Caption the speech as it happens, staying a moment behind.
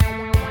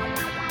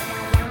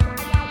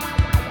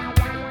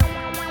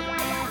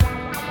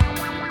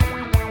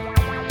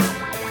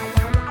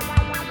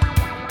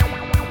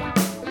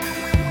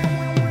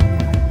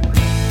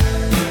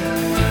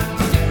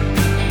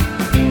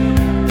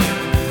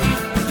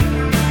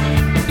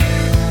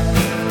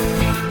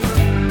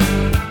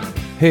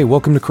Hey,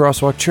 welcome to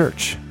Crosswalk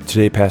Church.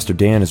 Today, Pastor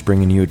Dan is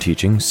bringing you a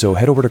teaching, so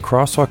head over to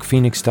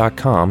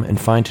crosswalkphoenix.com and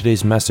find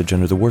today's message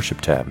under the Worship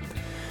tab.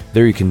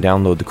 There you can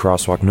download the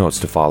Crosswalk notes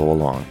to follow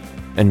along.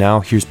 And now,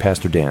 here's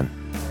Pastor Dan.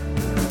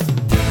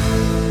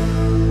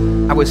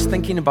 I was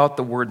thinking about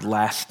the word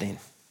lasting.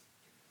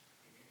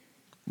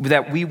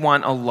 That we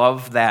want a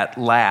love that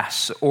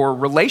lasts, or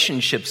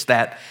relationships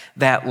that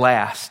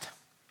last.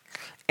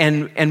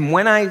 And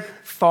when I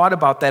thought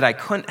about that, I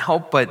couldn't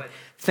help but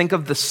think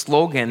of the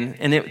slogan,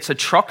 and it's a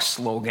truck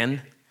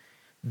slogan,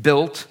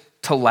 built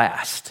to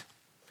last.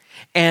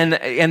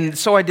 And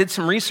so I did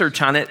some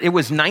research on it. It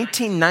was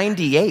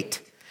 1998.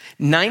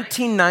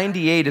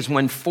 1998 is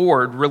when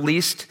Ford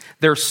released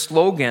their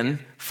slogan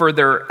for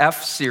their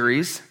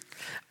F-Series,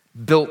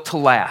 built to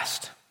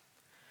last.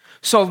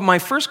 So my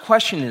first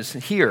question is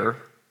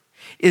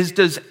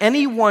does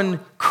anyone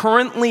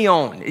currently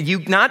own,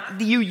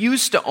 not you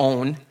used to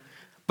own,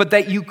 but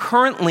that you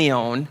currently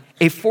own,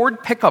 a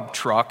Ford pickup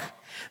truck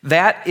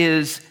that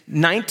is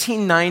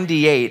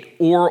 1998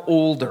 or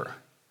older?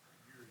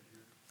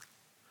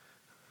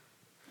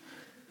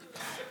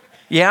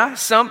 Yeah,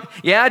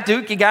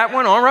 Duke, you got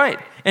one? All right.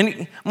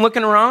 And I'm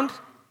looking around.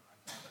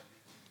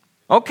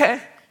 Okay.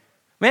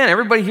 Man,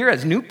 everybody here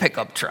has new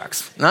pickup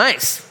trucks.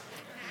 Nice.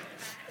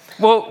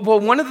 Well,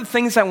 one of the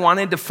things I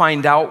wanted to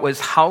find out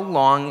was how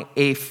long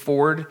a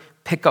Ford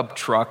pickup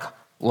truck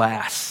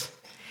lasts.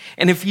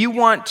 And if you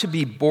want to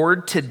be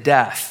bored to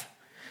death,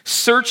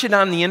 search it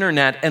on the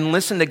internet and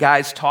listen to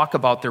guys talk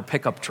about their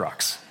pickup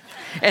trucks.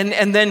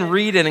 And then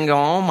read it and go,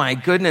 oh my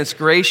goodness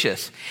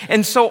gracious.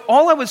 And so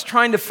all I was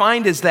trying to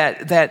find is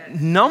that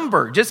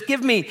number. Just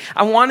give me,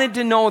 I wanted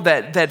to know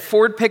that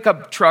Ford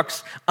pickup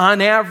trucks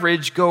on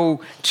average go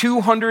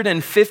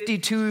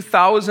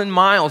 252,000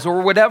 miles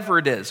or whatever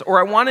it is. Or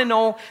I want to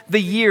know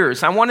the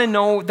years. I want to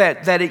know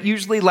that it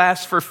usually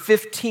lasts for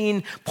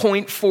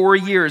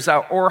 15.4 years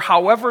or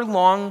however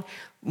long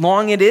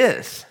it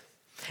is.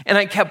 And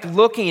I kept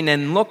looking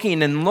and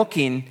looking and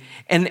looking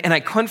and I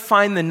couldn't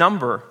find the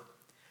number.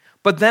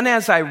 But then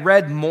as I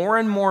read more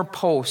and more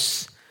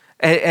posts,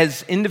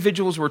 as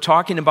individuals were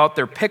talking about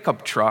their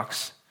pickup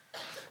trucks,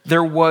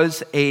 there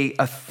was a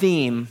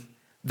theme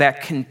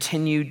that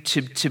continued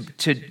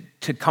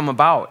to come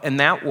about. And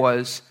that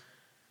was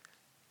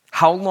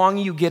how long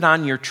you get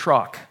on your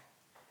truck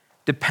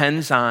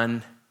depends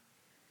on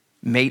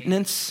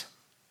maintenance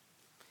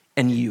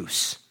and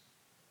use.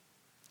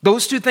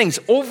 Those two things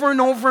over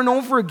and over and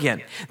over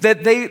again.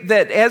 That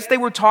as they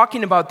were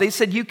talking about, they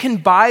said you can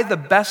buy the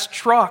best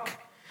truck,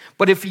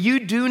 but if you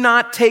do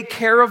not take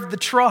care of the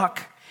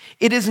truck,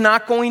 it is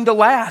not going to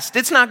last.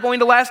 It's not going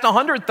to last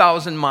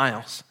 100,000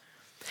 miles.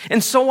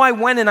 And so I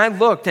went and I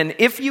looked, and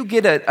if you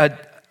get a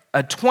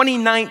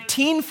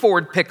 2019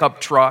 Ford pickup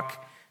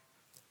truck,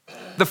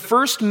 the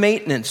first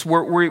maintenance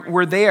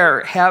where they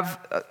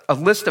have a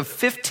list of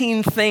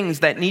 15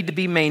 things that need to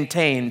be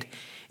maintained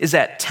is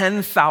at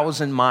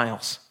 10,000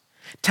 miles.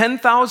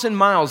 10,000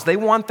 miles, they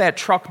want that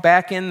truck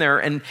back in there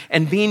and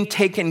being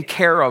taken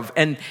care of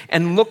and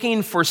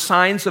looking for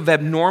signs of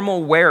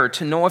abnormal wear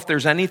to know if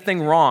there's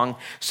anything wrong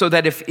so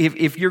that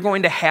if you're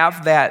going to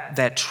have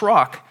that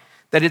truck,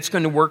 that it's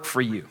going to work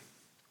for you.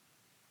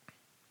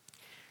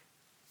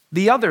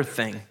 The other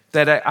thing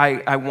that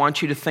I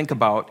want you to think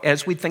about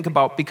as we think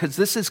about, because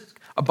this is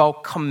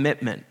about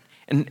commitment,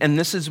 and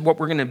this is what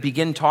we're going to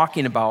begin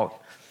talking about,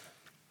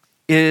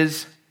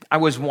 is I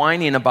was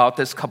whining about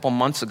this a couple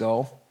months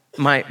ago.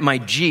 My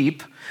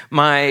Jeep,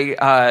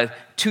 my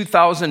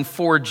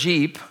 2004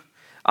 Jeep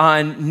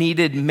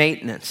needed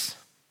maintenance.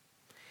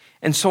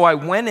 And so I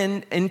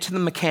went into the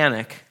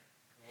mechanic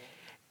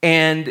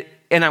and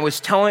I was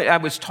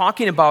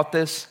talking about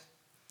this,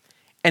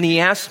 and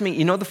he asked me,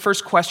 you know the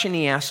first question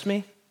he asked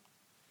me?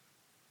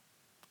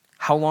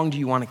 How long do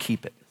you want to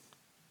keep it?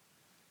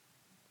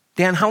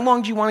 Dan, how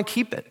long do you want to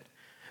keep it?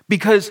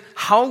 Because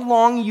how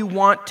long you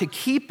want to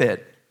keep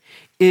it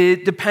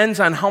depends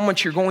on how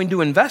much you're going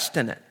to invest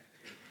in it.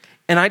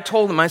 And I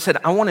told him, I said,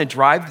 I want to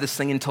drive this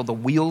thing until the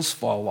wheels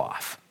fall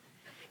off.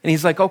 And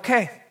he's like,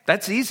 okay,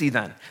 that's easy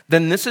then.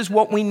 Then this is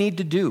what we need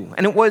to do.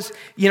 And it was,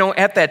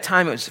 at that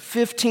time, it was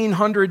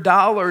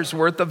 $1,500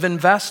 worth of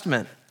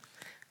investment.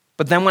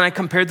 But then when I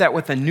compared that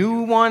with a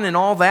new one and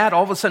all that,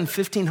 all of a sudden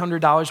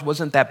 $1,500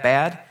 wasn't that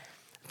bad.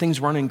 Things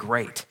running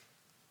great.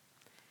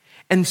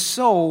 And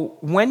so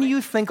when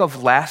you think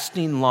of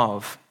lasting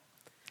love,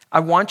 I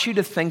want you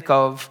to think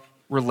of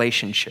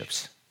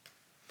relationships.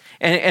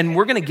 And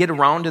we're going to get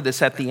around to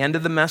this at the end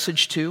of the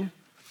message too.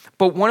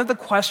 But one of the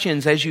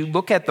questions as you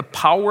look at the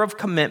power of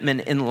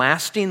commitment in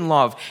lasting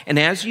love, and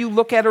as you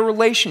look at a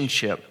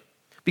relationship,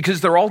 because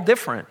they're all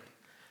different,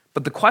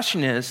 but the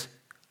question is,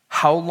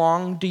 how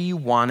long do you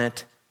want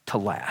it to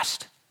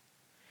last?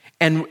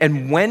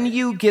 And when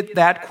you get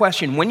that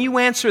question, when you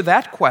answer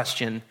that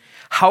question,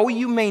 how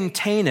you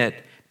maintain it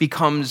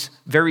becomes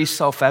very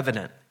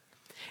self-evident.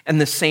 And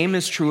the same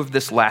is true of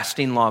this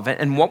lasting love.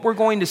 And what we're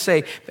going to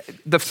say,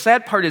 the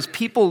sad part is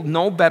people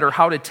know better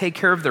how to take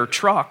care of their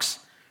trucks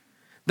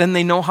than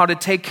they know how to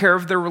take care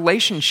of their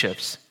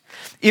relationships.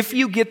 If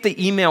you get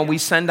the email we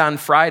send on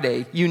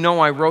Friday, you know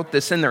I wrote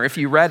this in there if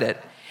you read it.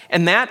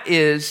 And that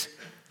is,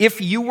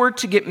 if you were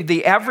to get,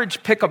 the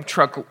average pickup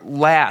truck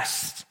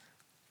lasts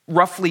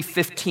roughly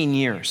 15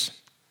 years.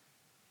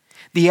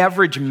 The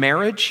average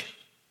marriage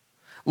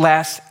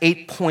lasts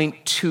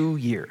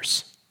 8.2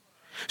 years.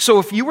 So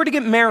if you were to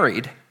get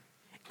married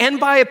and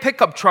buy a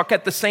pickup truck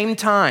at the same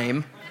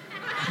time,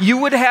 you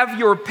would have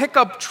your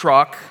pickup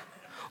truck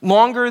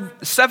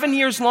 7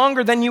 years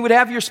longer than you would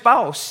have your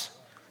spouse.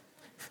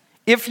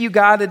 If you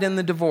got it in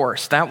the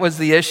divorce. That was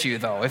the issue,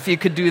 though, if you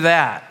could do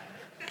that.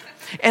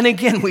 And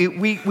again,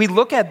 we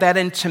look at that,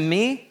 and to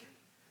me,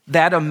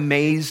 that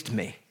amazed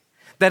me.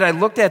 That I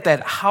looked at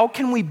that, how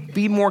can we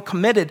be more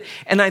committed?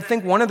 And I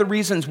think one of the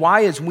reasons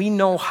why is we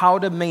know how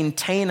to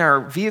maintain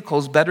our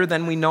vehicles better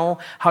than we know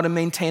how to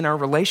maintain our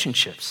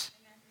relationships.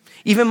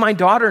 Even my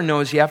daughter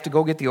knows you have to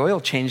go get the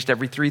oil changed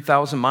every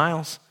 3,000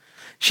 miles.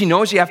 She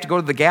knows you have to go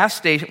to the gas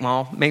station.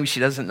 Well, maybe she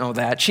doesn't know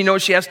that. She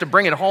knows she has to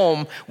bring it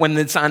home when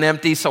it's on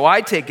empty, so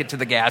I take it to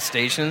the gas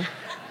station.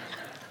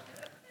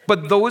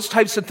 But those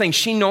types of things,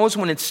 she knows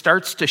when it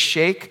starts to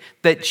shake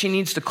that she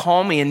needs to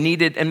call me and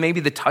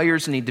maybe the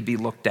tires need to be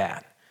looked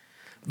at.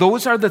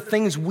 Those are the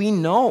things we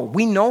know.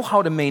 We know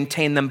how to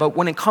maintain them, but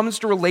when it comes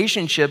to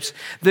relationships,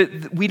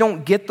 we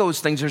don't get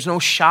those things. There's no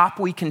shop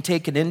we can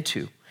take it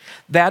into.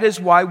 That is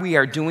why we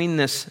are doing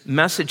this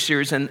message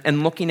series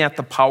and looking at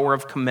the power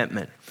of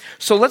commitment.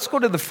 So let's go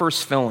to the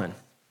first fill-in.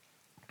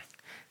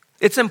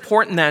 It's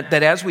important that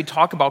as we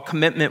talk about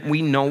commitment,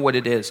 we know what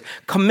it is.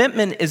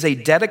 Commitment is a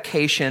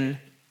dedication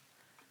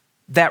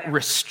that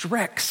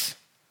restricts.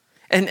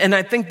 And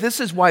I think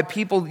this is why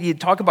you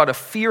talk about a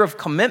fear of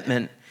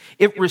commitment.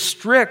 It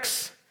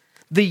restricts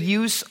the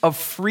use of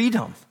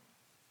freedom.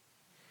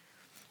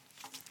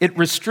 It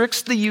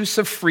restricts the use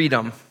of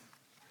freedom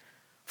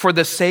for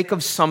the sake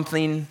of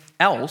something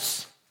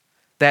else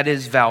that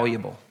is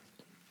valuable.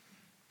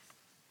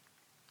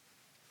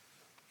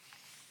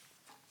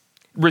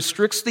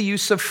 Restricts the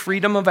use of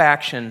freedom of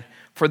action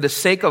for the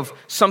sake of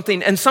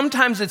something, and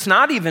sometimes it's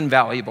not even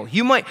valuable.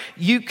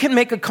 You can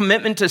make a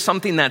commitment to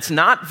something that's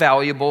not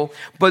valuable,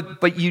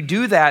 but you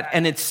do that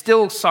and it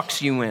still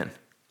sucks you in.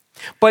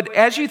 But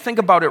as you think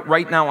about it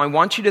right now, I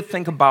want you to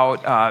think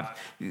about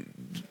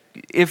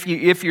if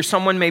you're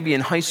someone maybe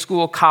in high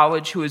school,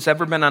 college, who has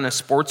ever been on a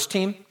sports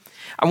team,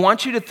 I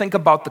want you to think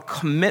about the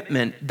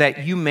commitment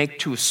that you make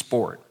to a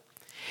sport.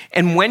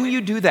 And when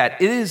you do that,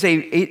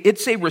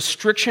 it's a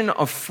restriction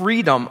of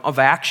freedom of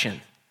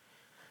action.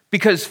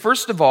 Because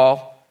first of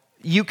all,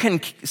 you can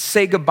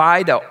say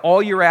goodbye to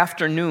all your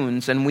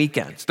afternoons and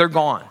weekends. They're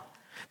gone.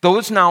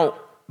 Those now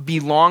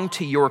belong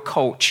to your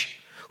coach,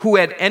 who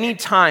at any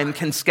time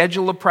can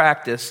schedule a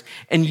practice,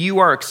 and you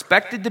are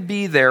expected to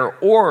be there,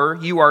 or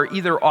you are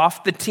either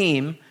off the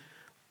team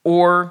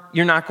or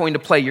you're not going to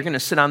play. You're going to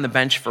sit on the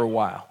bench for a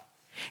while.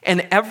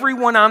 And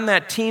everyone on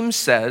that team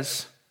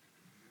says,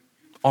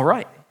 all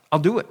right, I'll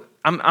do it.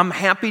 I'm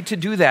happy to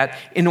do that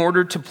in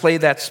order to play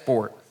that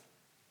sport.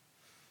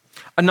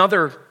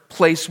 Another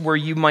place where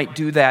you might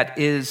do that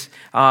is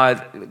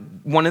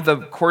one of the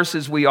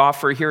courses we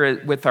offer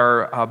here with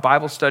our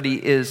Bible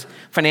study is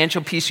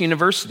Financial Peace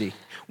University.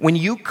 When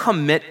you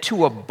commit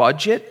to a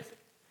budget,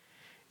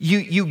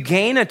 you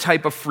gain a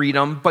type of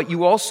freedom, but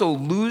you also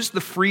lose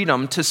the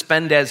freedom to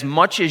spend as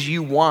much as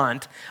you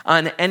want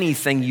on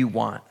anything you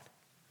want.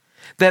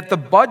 That the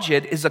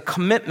budget is a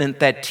commitment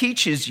that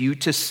teaches you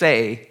to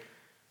say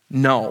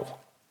no,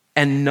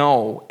 and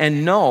no,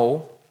 and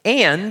no,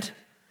 and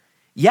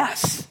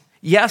yes.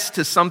 Yes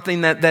to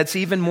something that's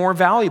even more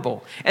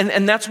valuable.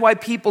 And that's why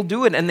people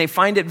do it, and they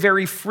find it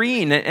very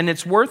freeing, and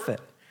it's worth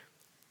it.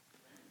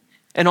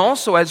 And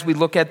also, as we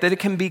look at that, it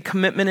can be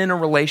commitment in a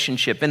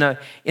relationship, in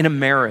a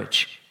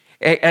marriage.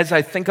 As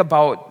I think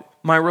about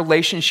my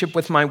relationship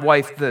with my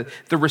wife,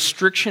 the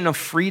restriction of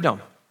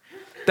freedom,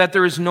 that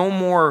there is no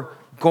more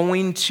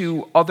going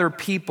to other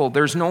people,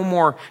 there's no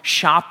more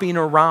shopping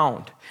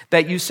around,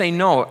 that you say,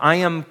 no, I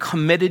am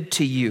committed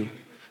to you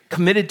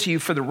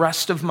for the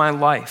rest of my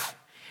life.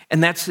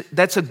 And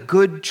that's a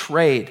good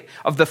trade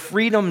of the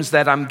freedoms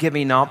that I'm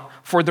giving up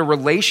for the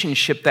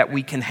relationship that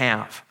we can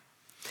have.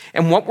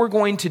 And what we're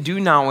going to do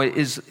now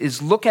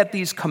is look at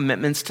these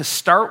commitments to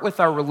start with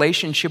our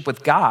relationship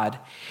with God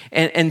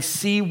and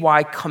see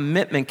why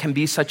commitment can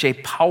be such a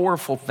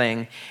powerful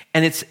thing,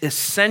 and it's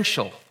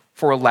essential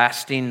for a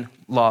lasting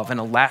love and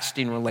a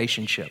lasting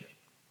relationship.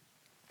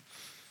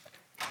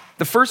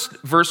 The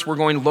first verse we're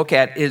going to look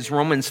at is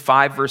Romans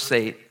 5, verse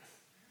 8.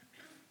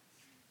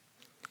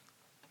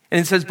 And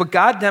it says, "But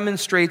God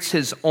demonstrates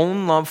his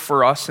own love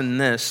for us in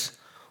this: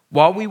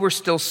 while we were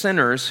still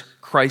sinners,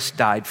 Christ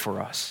died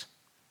for us."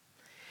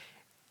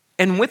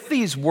 And with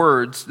these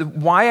words,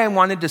 why I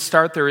wanted to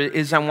start there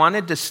is I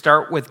wanted to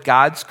start with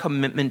God's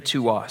commitment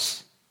to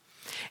us.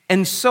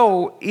 And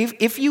so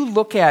if you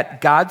look at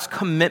God's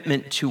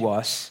commitment to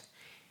us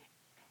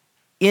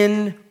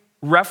in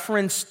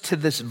reference to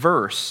this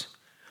verse,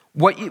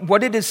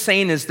 what it is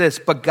saying is this: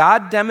 but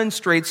God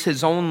demonstrates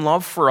his own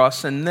love for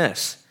us in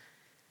this,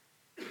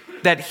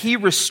 that he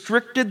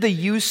restricted the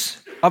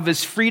use of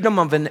his freedom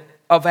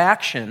of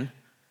action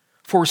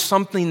for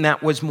something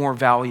that was more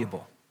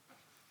valuable.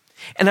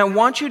 And I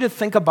want you to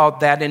think about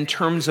that in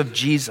terms of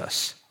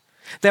Jesus.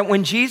 That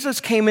when Jesus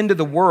came into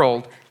the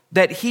world,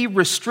 that he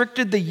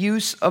restricted the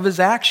use of his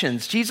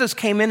actions. Jesus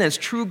came in as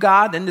true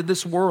God into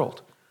this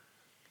world.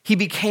 He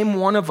became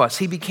one of us.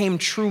 He became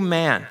true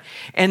man.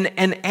 And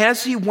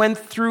as he went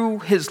through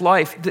his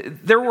life,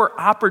 there were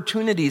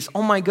opportunities.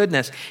 Oh my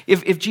goodness.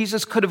 If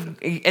Jesus could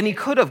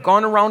have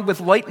gone around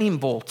with lightning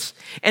bolts.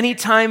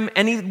 Anytime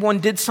anyone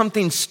did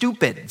something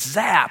stupid,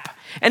 zap.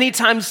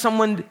 Anytime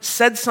someone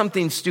said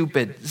something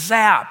stupid,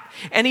 zap.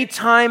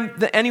 Anytime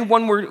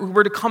anyone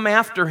were to come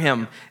after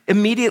him,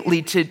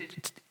 immediately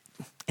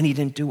and he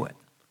didn't do it.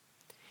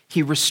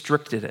 He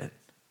restricted it.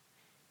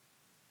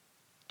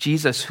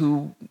 Jesus,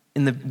 who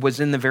was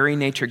in the very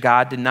nature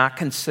God, did not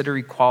consider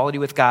equality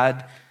with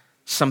God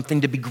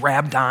something to be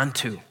grabbed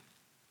onto.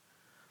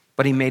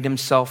 But he made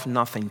himself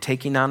nothing,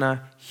 taking on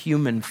a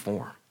human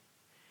form,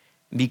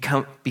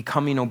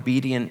 becoming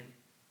obedient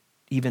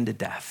even to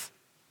death,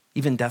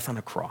 even death on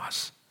a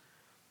cross.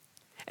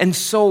 And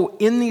so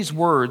in these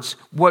words,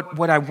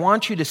 what I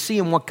want you to see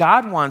and what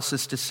God wants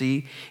us to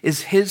see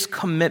is his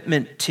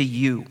commitment to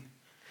you.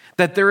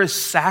 That there is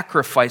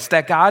sacrifice,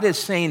 that God is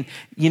saying,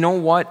 you know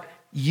what?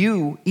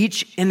 You,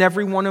 each and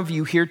every one of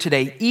you here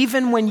today,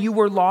 even when you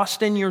were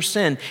lost in your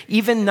sin,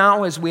 even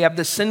now as we have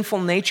the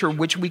sinful nature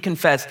which we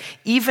confess,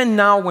 even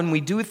now when we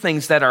do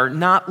things that are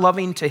not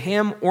loving to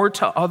him or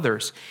to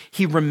others,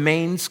 he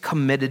remains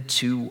committed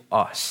to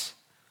us.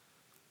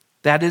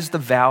 That is the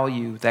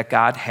value that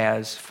God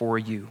has for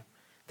you,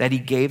 that he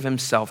gave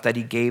himself, that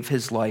he gave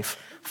his life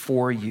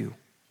for you.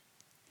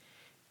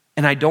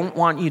 And I don't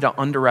want you to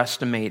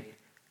underestimate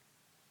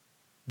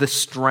the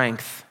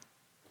strength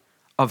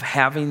of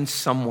having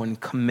someone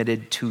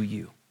committed to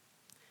you.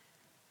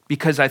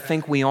 Because I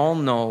think we all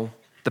know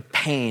the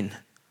pain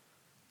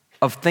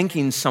of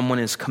thinking someone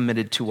is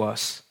committed to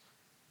us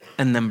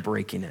and then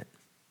breaking it.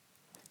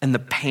 And the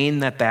pain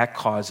that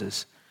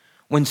causes.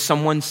 When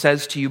someone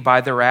says to you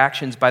by their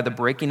actions, by the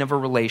breaking of a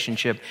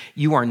relationship,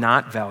 you are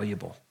not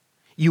valuable.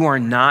 You are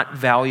not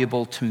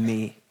valuable to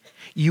me.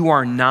 You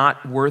are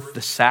not worth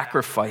the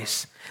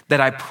sacrifice that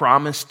I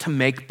promised to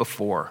make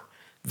before.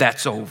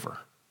 That's over.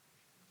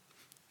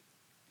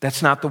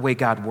 That's not the way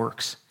God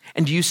works.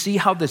 And do you see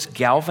how this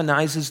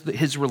galvanizes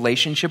his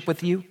relationship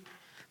with you?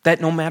 That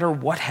no matter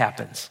what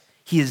happens,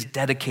 he is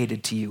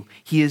dedicated to you.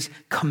 He is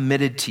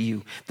committed to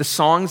you. The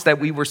songs that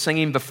we were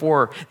singing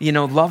before,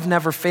 love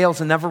never fails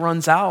and never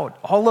runs out.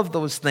 All of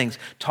those things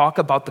talk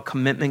about the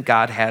commitment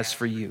God has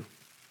for you.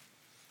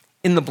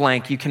 In the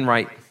blank, you can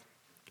write,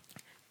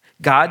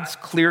 God's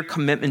clear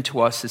commitment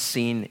to us is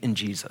seen in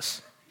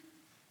Jesus.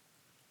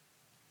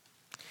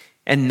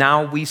 And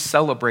now we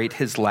celebrate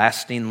his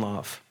lasting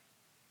love.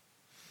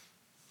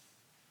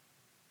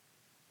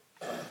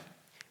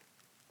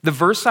 The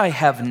verse I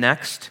have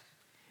next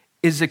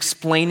is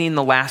explaining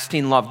the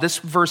lasting love. This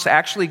verse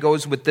actually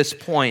goes with this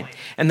point,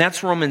 and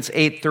that's Romans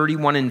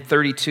 8:31 and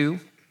 32,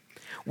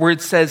 where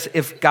it says,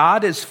 if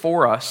God is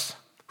for us,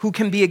 who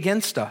can be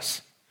against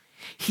us?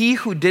 He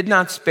who did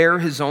not spare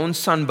his own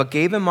son, but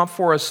gave him up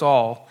for us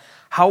all,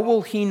 how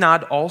will he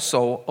not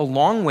also,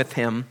 along with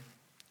him,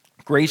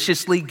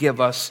 graciously give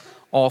us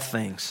all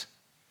things?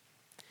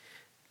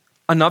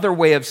 Another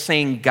way of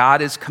saying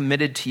God is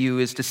committed to you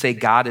is to say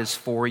God is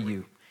for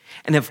you.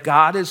 And if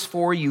God is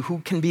for you, who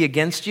can be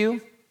against you?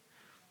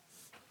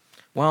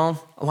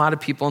 Well, a lot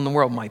of people in the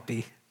world might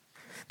be.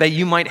 That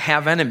you might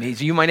have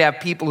enemies. You might have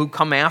people who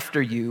come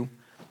after you.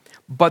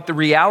 But the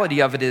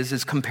reality of it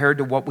is compared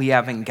to what we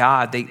have in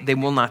God, they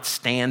will not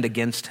stand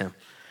against him.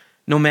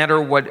 No matter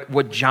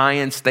what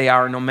giants they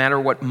are, no matter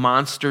what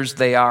monsters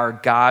they are,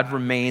 God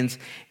remains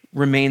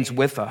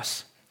with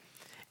us.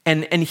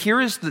 And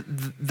here is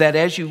that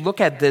as you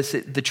look at this,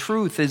 the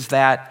truth is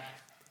that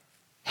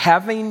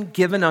having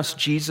given us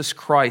Jesus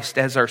Christ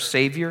as our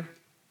Savior,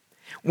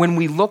 when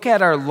we look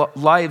at our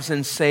lives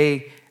and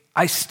say,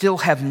 I still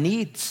have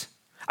needs.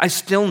 I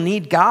still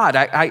need God.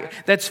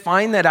 That's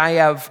fine that I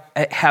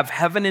have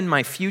heaven in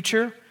my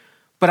future,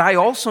 but I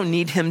also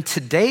need him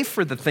today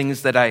for the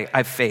things that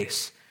I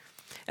face.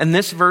 And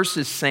this verse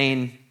is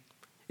saying,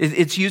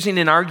 it's using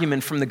an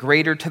argument from the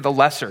greater to the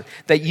lesser,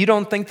 that you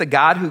don't think the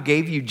God who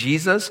gave you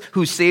Jesus,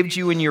 who saved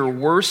you in your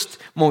worst,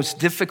 most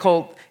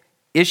difficult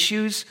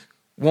issues,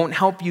 won't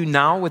help you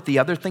now with the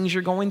other things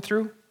you're going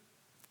through?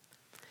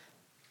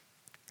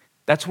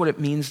 That's what it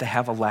means to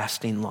have a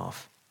lasting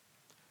love.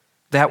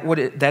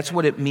 That's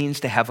what it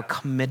means to have a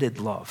committed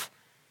love.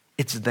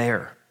 It's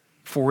there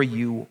for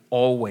you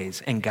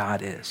always, and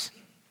God is.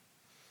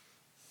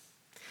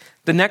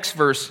 The next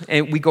verse,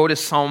 and we go to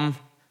Psalm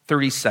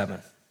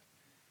 37.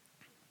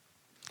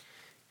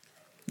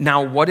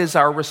 Now, what is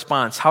our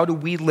response? How do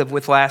we live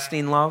with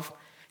lasting love?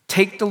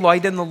 Take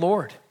delight in the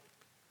Lord.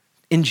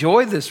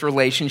 Enjoy this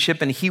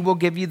relationship, and he will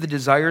give you the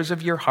desires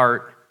of your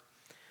heart.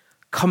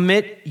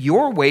 Commit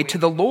your way to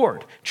the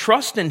Lord.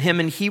 Trust in him,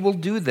 and he will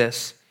do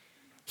this.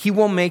 He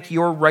will make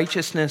your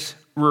righteous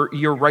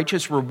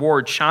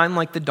reward shine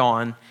like the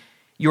dawn,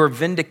 your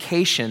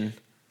vindication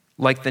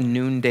like the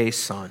noonday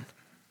sun.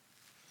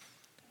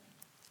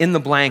 In the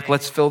blank,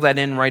 let's fill that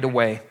in right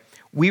away.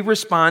 We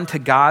respond to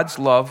God's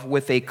love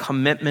with a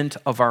commitment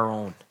of our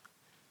own.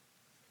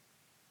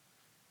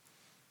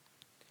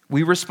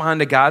 We respond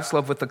to God's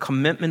love with a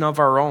commitment of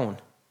our own.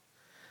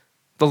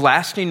 The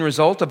lasting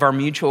result of our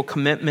mutual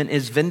commitment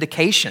is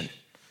vindication.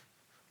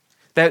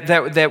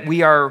 That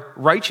we are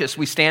righteous.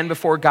 We stand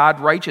before God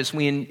righteous.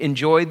 We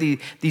enjoy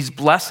these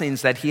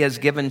blessings that He has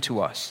given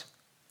to us.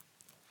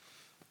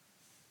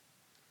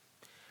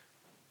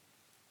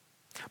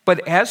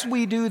 But as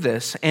we do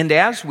this,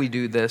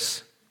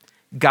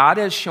 God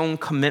has shown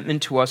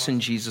commitment to us in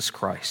Jesus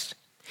Christ.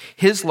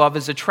 His love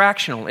is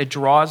attractional. It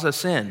draws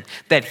us in.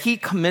 That He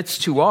commits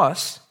to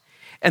us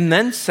and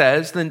then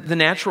says the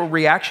natural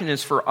reaction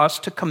is for us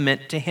to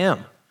commit to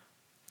Him.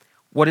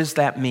 What does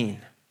that mean?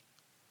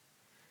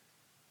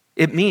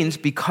 It means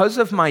because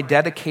of my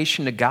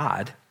dedication to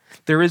God,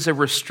 there is a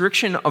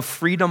restriction of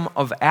freedom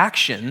of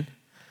action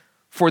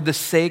for the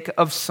sake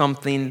of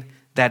something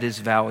that is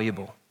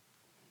valuable.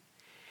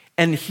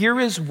 And here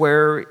is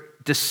where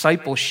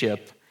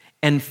discipleship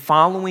and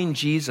following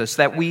Jesus,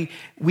 that we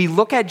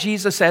look at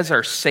Jesus as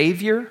our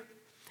Savior,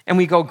 and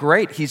we go,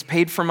 great, He's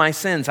paid for my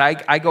sins.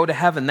 I go to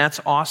heaven. That's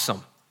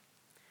awesome.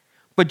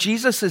 But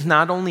Jesus is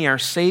not only our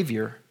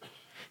Savior,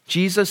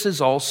 Jesus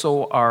is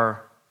also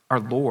our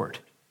Lord.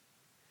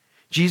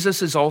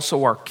 Jesus is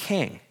also our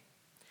King.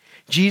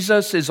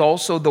 Jesus is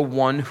also the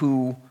one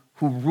who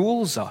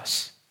rules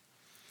us.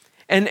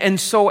 And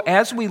so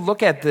as we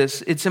look at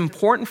this, it's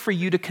important for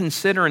you to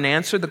consider and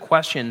answer the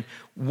question,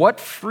 what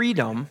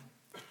freedom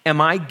am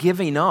I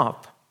giving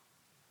up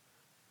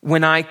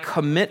when I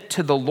commit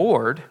to the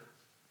Lord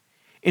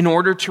in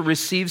order to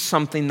receive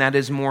something that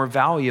is more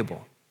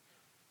valuable?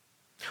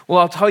 Well,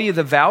 I'll tell you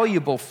the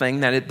valuable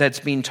thing that's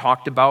being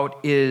talked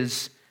about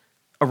is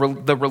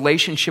the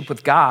relationship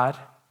with God.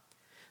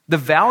 The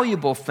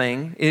valuable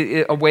thing,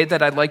 a way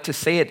that I'd like to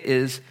say it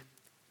is,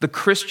 the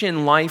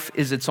Christian life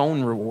is its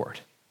own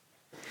reward.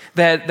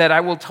 That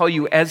I will tell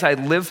you as I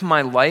live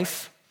my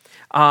life,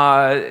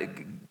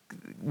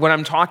 what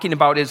I'm talking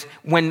about is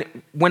when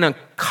a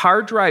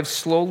car drives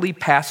slowly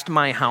past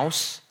my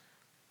house,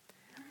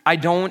 I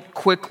don't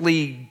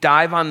quickly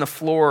dive on the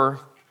floor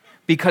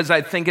because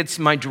I think it's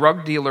my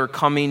drug dealer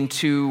coming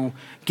to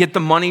get the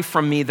money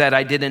from me that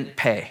I didn't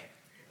pay.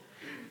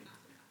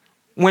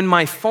 When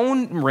my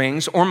phone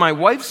rings or my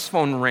wife's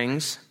phone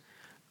rings,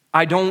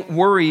 I don't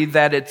worry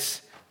that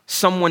it's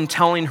someone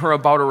telling her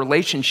about a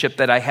relationship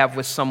that I have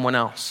with someone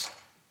else.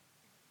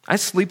 I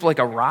sleep like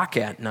a rock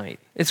at night.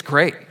 It's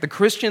great. The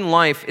Christian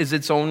life is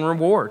its own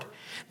reward.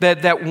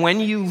 That when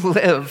you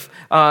live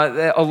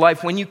a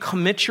life, when you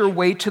commit your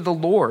way to the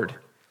Lord,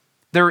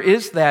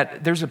 there's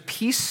a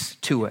peace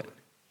to it.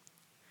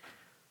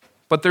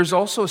 But there's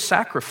also a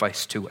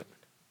sacrifice to it.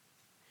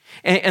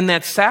 And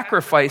that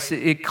sacrifice,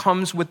 it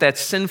comes with that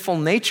sinful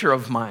nature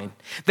of mine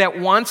that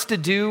wants to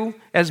do,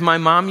 as my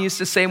mom used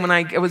to say when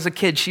I was a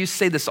kid, she used to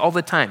say this all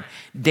the time,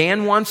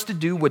 Dan wants to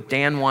do what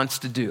Dan wants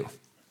to do.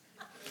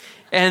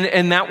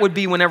 And that would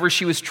be whenever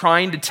she was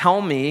trying to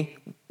tell me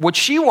what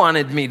she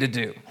wanted me to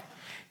do.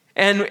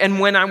 And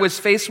when I was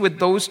faced with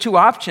those two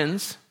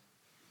options,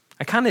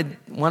 I kind of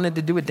wanted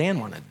to do what Dan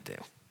wanted to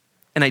do.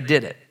 And I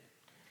did it.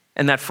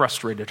 And that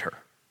frustrated her.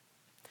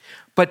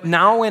 But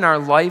now in our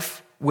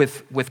life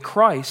with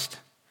Christ,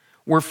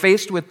 we're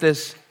faced with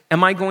this,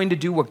 am I going to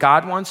do what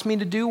God wants me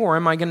to do, or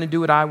am I going to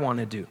do what I want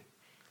to do?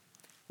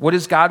 What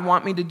does God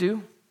want me to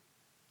do?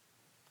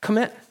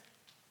 Commit.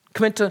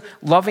 Commit to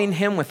loving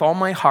Him with all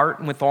my heart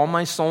and with all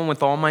my soul and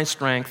with all my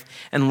strength,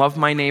 and love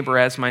my neighbor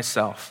as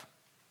myself.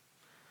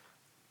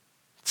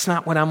 It's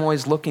not what I'm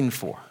always looking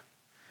for.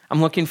 I'm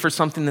looking for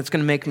something that's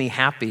going to make me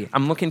happy.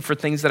 I'm looking for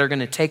things that are going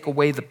to take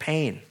away the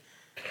pain.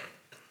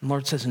 The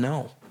Lord says,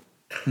 no.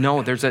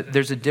 No, there's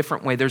a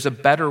different way. There's a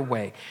better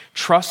way.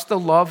 Trust the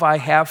love I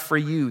have for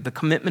you, the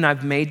commitment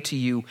I've made to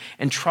you,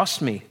 and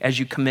trust me as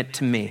you commit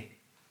to me.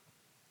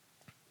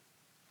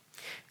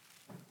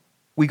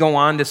 We go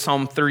on to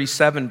Psalm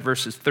 37,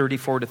 verses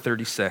 34 to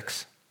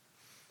 36.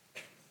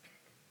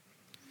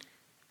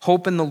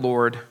 Hope in the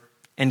Lord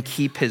and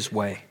keep His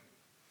way.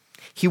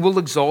 He will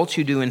exalt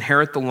you to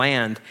inherit the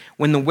land.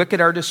 When the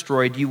wicked are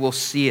destroyed, you will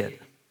see it.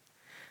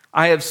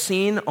 I have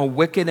seen a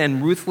wicked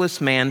and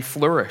ruthless man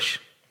flourish,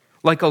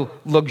 like a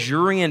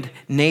luxuriant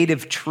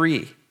native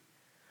tree.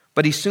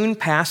 But he soon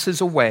passes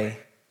away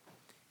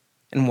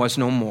and was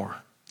no more.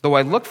 Though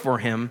I looked for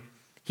him,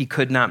 he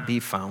could not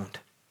be found.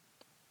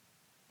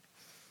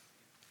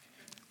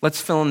 Let's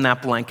fill in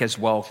that blank as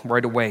well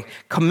right away.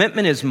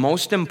 Commitment is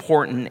most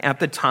important at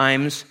the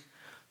times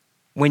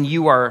when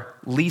you are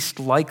least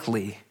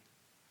likely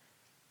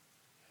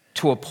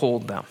to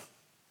uphold them.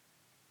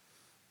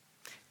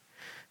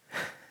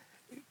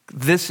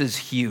 This is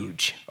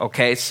huge,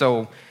 okay?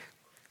 So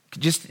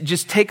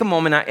just take a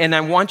moment, and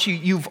I want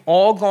you've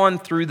all gone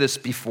through this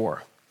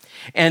before.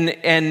 And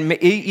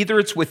either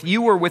it's with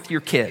you or with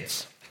your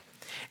kids.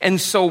 And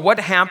so what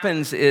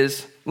happens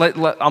is,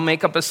 I'll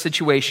make up a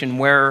situation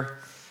where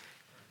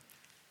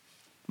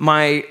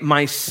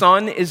my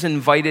son is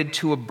invited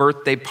to a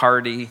birthday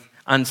party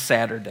on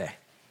Saturday.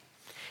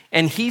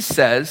 And he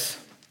says,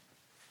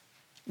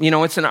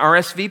 it's an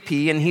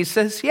RSVP, and he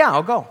says, yeah,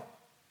 I'll go.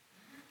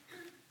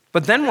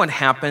 But then what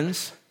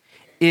happens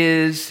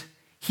is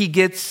he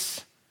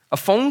gets a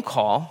phone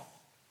call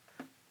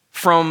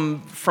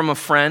from a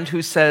friend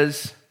who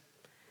says,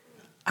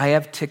 I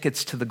have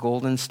tickets to the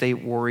Golden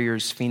State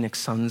Warriors Phoenix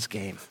Suns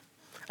game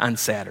on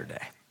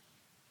Saturday.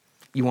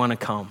 You want to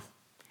come?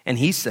 And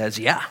he says,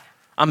 yeah,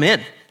 I'm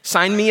in.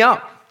 Sign me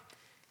up.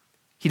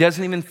 He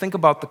doesn't even think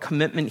about the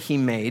commitment he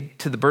made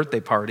to the birthday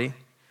party,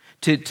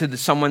 to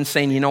someone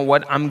saying, you know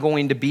what, I'm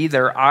going to be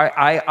there.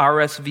 I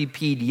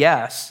RSVP'd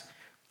yes.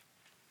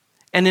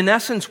 And in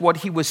essence, what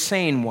he was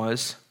saying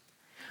was,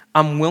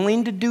 I'm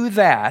willing to do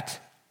that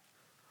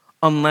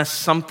unless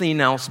something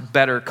else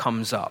better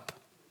comes up.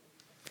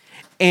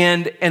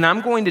 And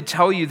I'm going to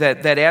tell you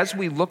that as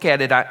we look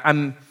at it,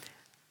 I'm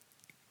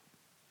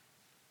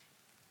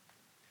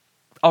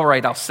all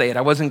right, I'll say it.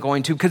 I wasn't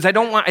going to, because I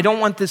don't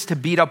want this to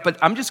beat up, but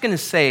I'm just going to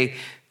say,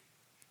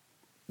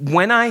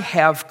 when I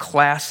have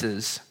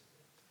classes,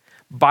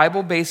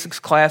 Bible basics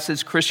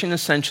classes, Christian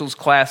essentials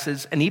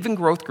classes, and even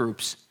growth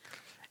groups,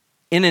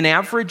 in an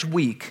average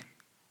week,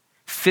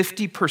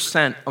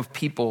 50% of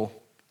people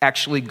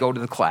actually go to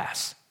the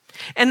class.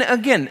 And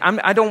again,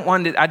 I don't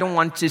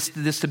want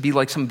this to be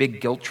like some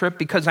big guilt trip,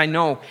 because I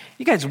know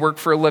you guys work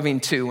for a living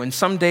too. And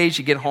some days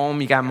you get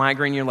home, you got a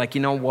migraine, you're like,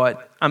 you know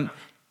what?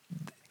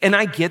 And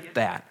I get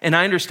that. And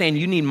I understand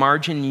you need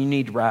margin, you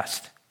need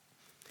rest.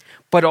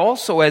 But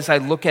also, as I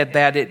look at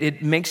that,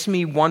 it makes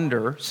me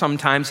wonder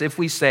sometimes if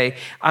we say,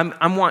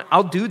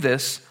 I'll do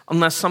this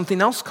unless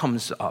something else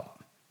comes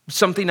up,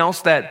 something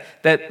else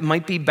that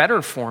might be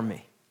better for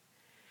me.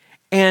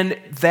 And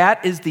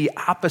that is the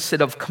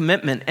opposite of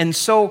commitment. And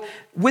so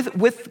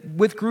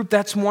with group,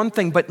 that's one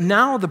thing. But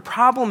now the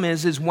problem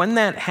is when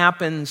that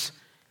happens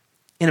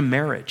in a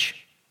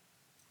marriage.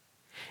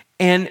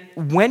 And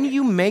when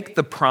you make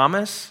the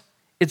promise,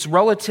 it's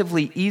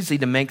relatively easy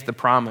to make the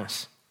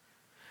promise.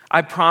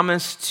 I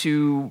promise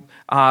to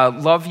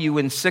love you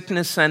in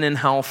sickness and in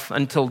health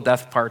until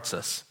death parts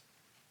us.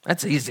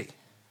 That's easy.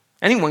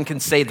 Anyone can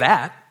say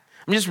that.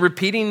 I'm just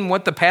repeating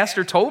what the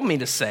pastor told me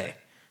to say.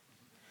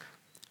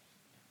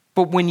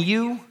 But when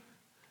you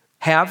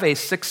have a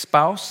sick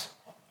spouse,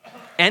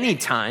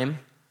 anytime,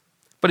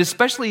 but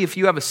especially if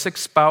you have a sick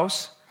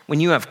spouse, when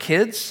you have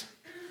kids,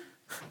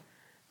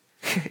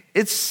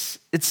 it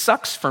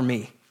sucks for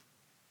me.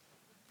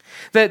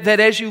 That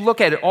as you look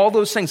at it, all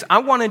those things, I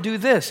want to do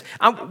this.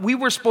 We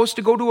were supposed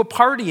to go to a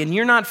party and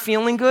you're not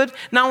feeling good.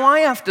 Now I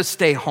have to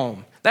stay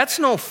home. That's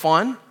no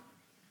fun.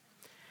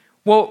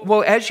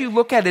 Well, as you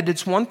look at it,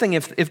 it's one thing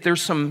if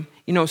there's some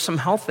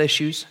health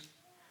issues.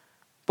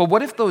 But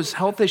what if those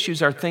health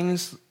issues are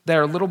things that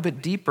are a little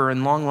bit deeper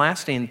and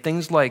long-lasting,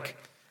 things like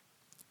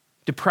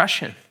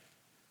depression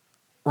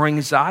or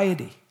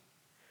anxiety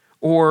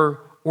or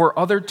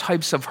other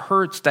types of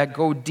hurts that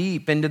go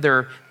deep into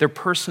their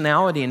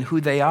personality and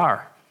who they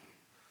are?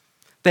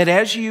 That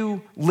as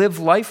you live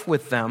life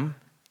with them,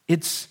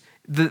 it's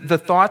the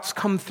thoughts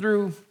come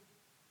through,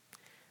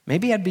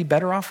 maybe I'd be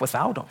better off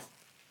without them.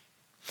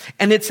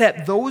 And it's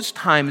at those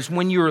times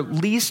when you're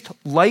least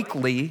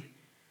likely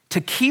to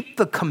keep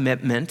the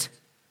commitment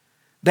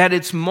that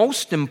it's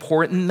most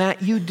important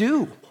that you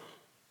do.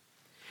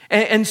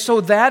 And so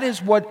that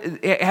is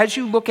what, as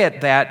you look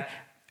at that,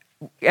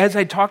 as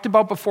I talked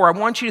about before, I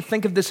want you to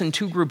think of this in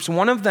two groups.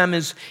 One of them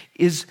is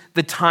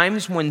the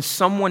times when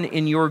someone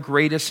in your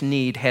greatest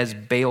need has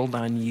bailed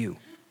on you.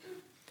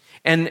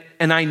 And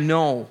I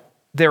know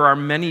there are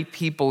many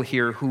people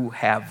here who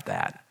have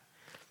that,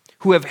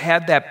 who have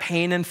had that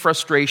pain and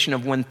frustration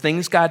of when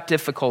things got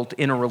difficult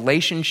in a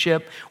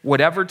relationship,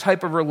 whatever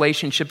type of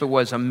relationship it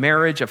was, a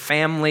marriage, a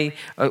family,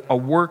 a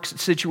work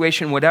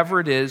situation, whatever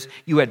it is,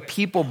 you had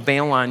people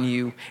bail on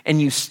you, and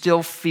you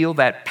still feel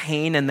that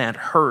pain and that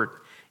hurt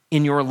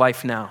in your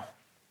life now.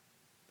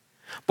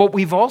 But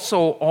we've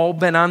also all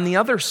been on the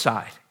other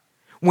side,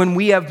 when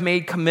we have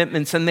made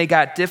commitments and they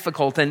got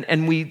difficult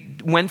and we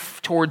went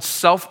towards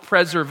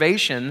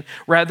self-preservation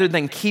rather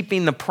than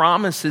keeping the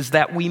promises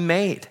that we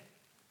made.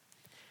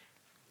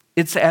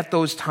 It's at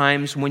those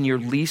times when you're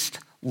least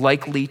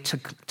likely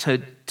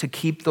to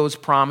keep those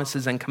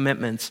promises and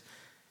commitments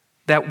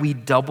that we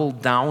double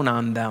down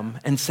on them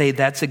and say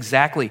that's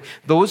exactly.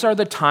 Those are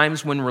the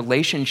times when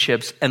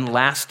relationships and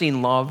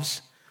lasting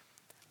loves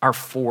are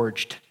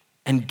forged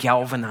and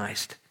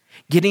galvanized.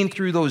 Getting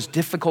through those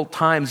difficult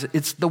times,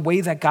 it's the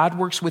way that God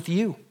works with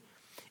you.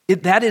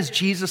 That is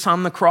Jesus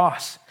on the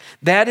cross.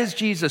 That is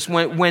Jesus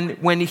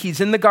when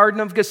he's in the Garden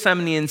of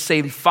Gethsemane and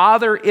saying,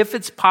 Father, if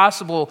it's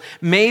possible,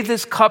 may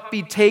this cup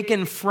be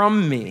taken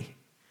from me.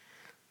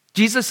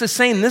 Jesus is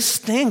saying, this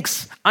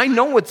stinks. I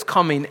know what's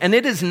coming, and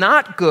it is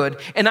not good,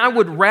 and I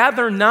would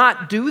rather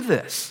not do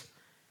this.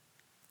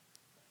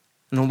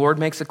 And the Lord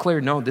makes it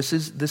clear, no, this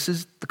is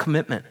the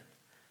commitment.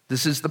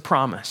 This is the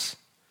promise.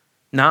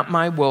 Not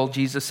my will,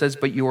 Jesus says,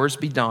 but yours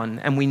be done.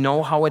 And we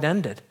know how it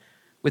ended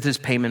with his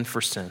payment for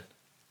sin.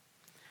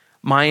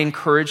 My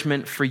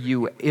encouragement for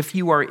you, if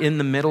you are in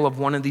the middle of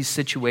one of these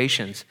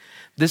situations,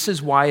 this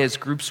is why as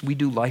groups we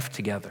do life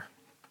together.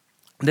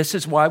 This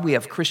is why we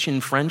have Christian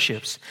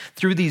friendships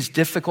through these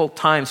difficult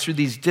times, through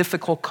these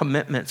difficult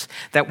commitments,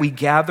 that we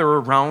gather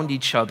around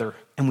each other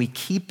and we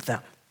keep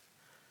them.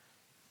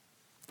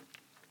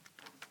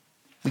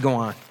 We go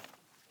on.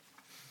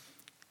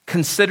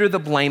 Consider the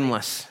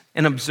blameless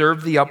and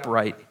observe the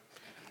upright.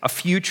 A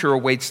future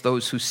awaits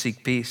those who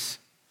seek peace.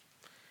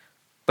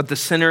 But the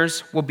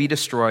sinners will be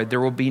destroyed. There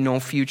will be no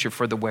future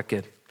for the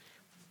wicked.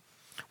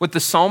 What the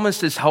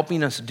psalmist is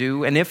helping us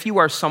do, and if you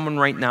are someone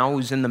right now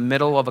who's in the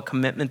middle of a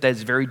commitment that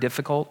is very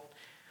difficult,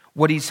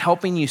 what he's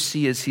helping you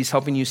see is he's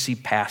helping you see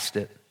past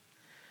it.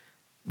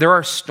 There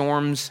are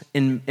storms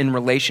in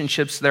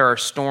relationships. There are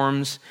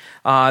storms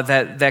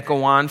that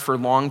go on for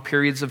long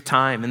periods of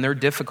time, and they're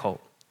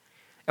difficult.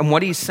 And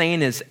what he's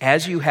saying is,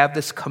 as you have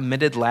this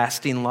committed,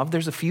 lasting love,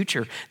 there's a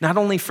future, not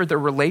only for the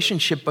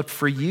relationship, but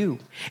for you.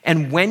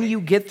 And when you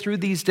get through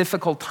these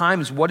difficult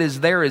times, what is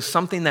there is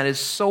something that is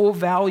so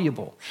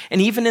valuable. And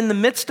even in the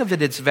midst of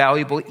it, it's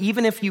valuable,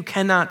 even if you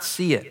cannot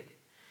see it.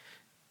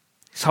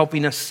 It's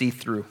helping us see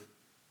through.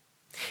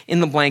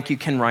 In the blank, you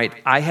can write,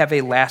 I have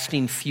a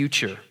lasting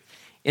future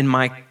in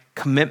my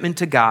commitment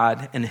to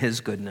God and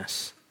his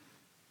goodness.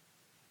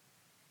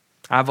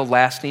 I have a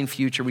lasting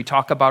future. We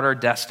talk about our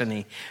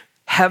destiny.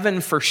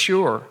 Heaven for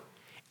sure.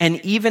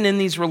 And even in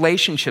these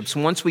relationships,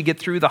 once we get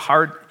through the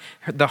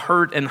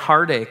hurt and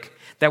heartache,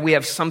 that we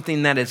have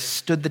something that has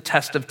stood the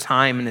test of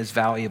time and is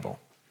valuable.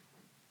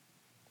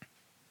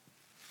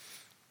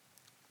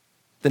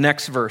 The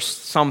next verse,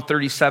 Psalm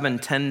 37,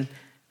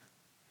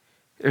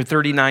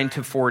 39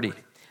 to 40.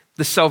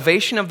 The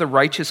salvation of the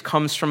righteous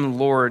comes from the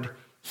Lord.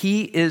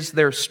 He is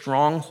their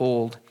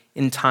stronghold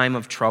in time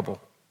of trouble.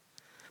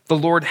 The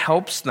Lord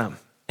helps them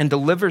and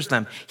delivers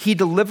them. He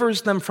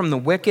delivers them from the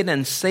wicked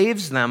and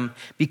saves them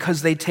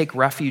because they take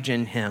refuge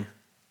in him.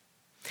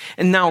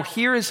 And now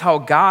here is how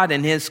God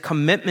and his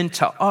commitment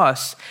to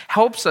us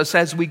helps us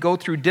as we go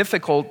through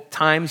difficult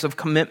times of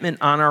commitment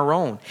on our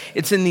own.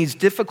 It's in these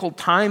difficult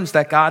times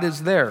that God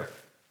is there.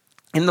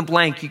 In the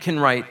blank, you can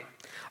write,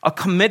 a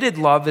committed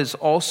love is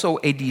also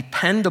a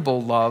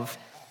dependable love,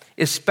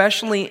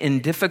 especially in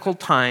difficult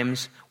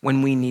times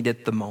when we need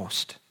it the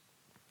most.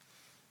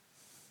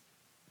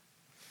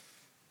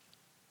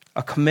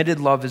 A committed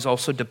love is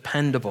also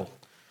dependable,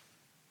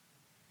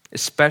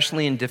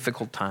 especially in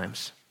difficult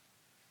times.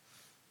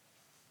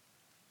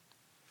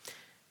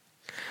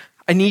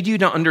 I need you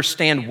to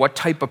understand what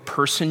type of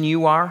person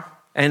you are,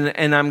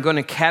 and I'm going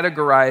to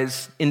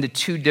categorize into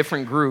two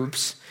different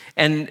groups.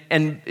 And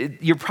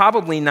you're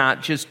probably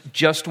not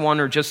just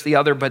one or just the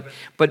other,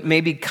 but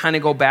maybe kind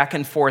of go back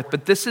and forth.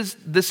 But this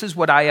is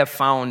what I have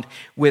found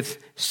with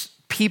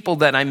people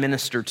that I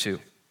minister to.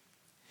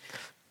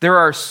 There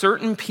are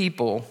certain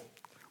people,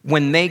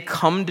 when they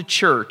come to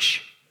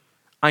church,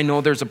 I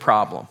know there's a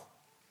problem.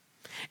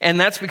 And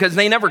that's because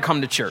they never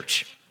come to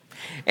church.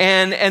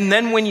 And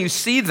then when you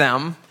see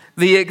them,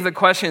 the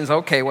question is,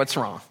 okay, what's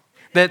wrong?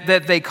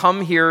 That they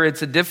come here,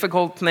 it's a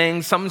difficult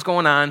thing, something's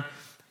going on,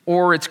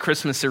 or it's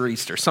Christmas or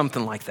Easter,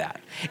 something like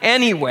that.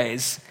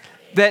 Anyways,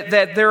 that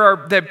there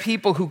are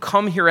people who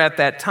come here at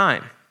that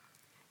time.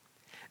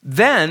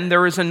 Then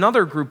there is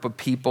another group of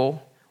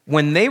people,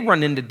 when they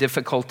run into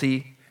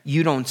difficulty,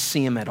 you don't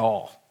see them at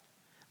all.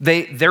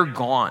 They're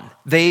gone.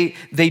 They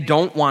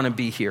don't want to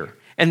be here.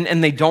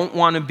 And they don't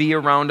want to be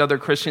around other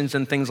Christians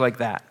and things like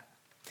that.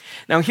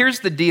 Now here's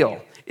the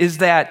deal, is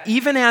that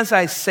even as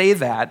I say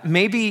that,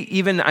 maybe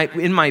even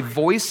in my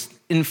voice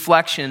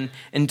inflection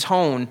and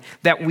tone,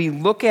 that we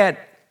look at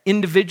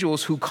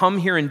individuals who come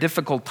here in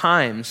difficult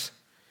times,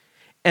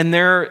 and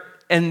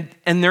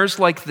there's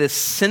like this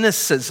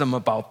cynicism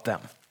about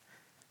them.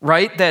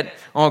 Right? That,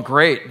 oh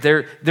great,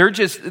 they're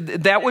just,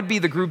 that would be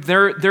the group,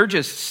 they're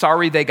just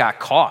sorry they got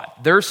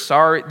caught. They're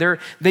sorry,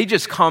 they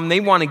just come, they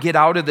want to get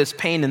out of this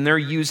pain, and they're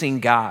using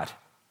God.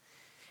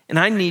 And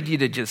I need you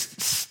to just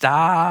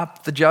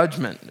stop the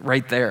judgment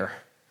right there.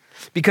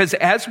 Because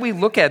as we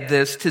look at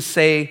this to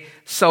say,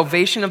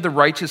 salvation of the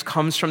righteous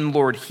comes from the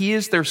Lord, he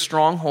is their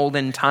stronghold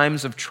in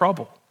times of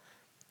trouble.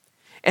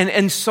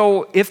 And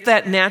so if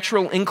that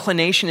natural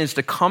inclination is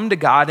to come to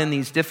God in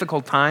these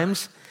difficult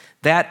times,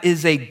 that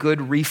is a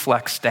good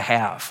reflex to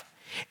have.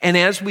 And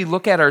as we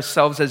look at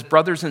ourselves as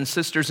brothers and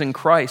sisters in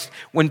Christ,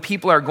 when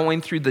people are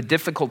going through the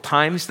difficult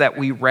times, that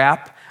we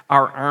wrap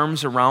our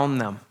arms around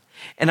them.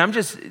 And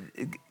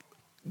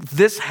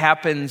this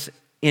happens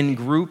in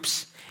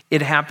groups,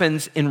 it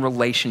happens in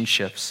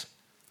relationships.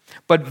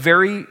 But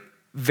very,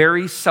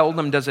 very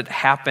seldom does it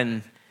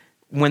happen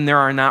when there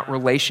are not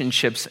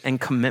relationships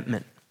and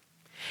commitment.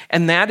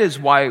 And that is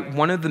why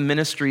one of the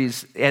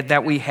ministries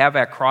that we have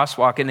at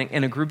Crosswalk,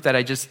 in a group that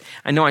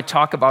I know I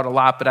talk about a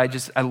lot, but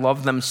I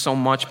love them so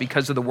much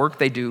because of the work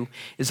they do,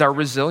 is our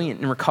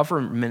resilient and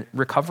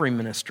recovery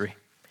ministry.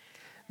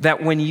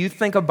 That when you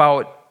think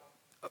about,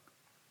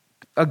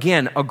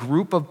 again, a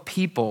group of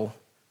people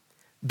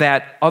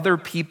that other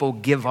people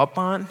give up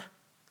on,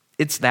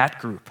 it's that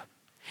group.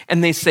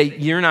 And they say,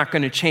 you're not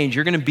going to change.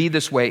 You're going to be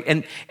this way.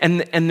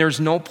 And there's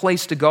no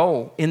place to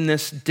go in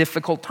this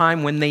difficult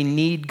time when they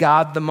need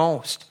God the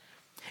most.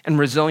 And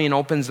Resilient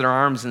opens their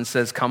arms and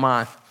says, come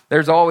on,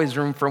 there's always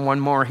room for one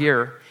more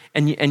here.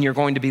 And you're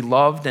going to be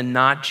loved and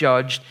not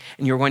judged,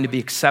 and you're going to be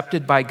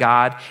accepted by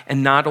God.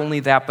 And not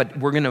only that, but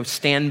we're going to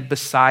stand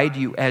beside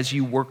you as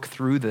you work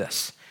through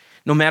this.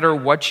 No matter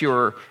what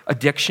your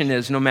addiction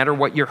is, no matter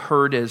what your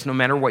hurt is, no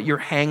matter what your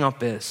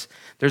hang-up is,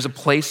 there's a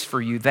place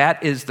for you.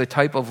 That is the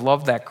type of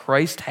love that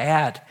Christ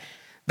had,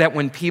 that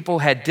when people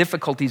had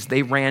difficulties,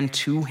 they ran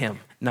to him,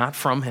 not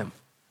from him.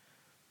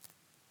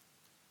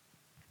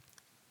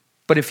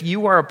 But if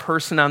you are a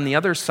person on the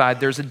other side,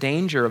 there's a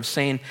danger of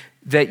saying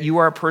that you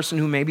are a person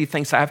who maybe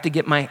thinks, I have to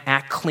get my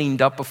act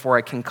cleaned up before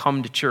I can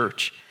come to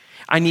church.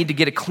 I need to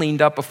get it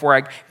cleaned up before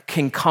I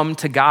can come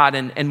to God.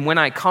 And when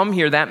I come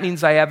here, that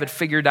means I have it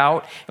figured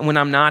out. And when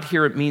I'm not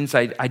here, it means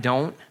I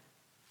don't.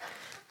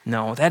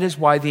 No, that is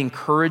why the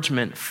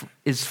encouragement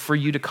is for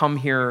you to come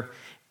here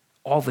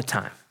all the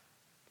time.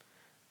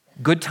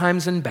 Good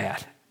times and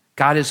bad.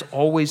 God is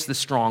always the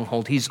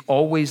stronghold. He's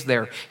always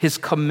there. His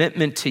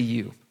commitment to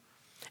you.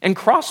 And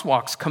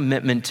Crosswalk's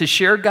commitment to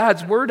share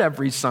God's word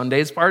every Sunday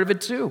is part of it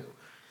too.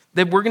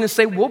 That we're going to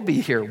say, we'll be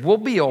here, we'll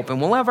be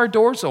open, we'll have our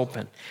doors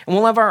open, and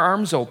we'll have our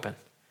arms open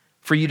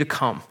for you to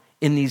come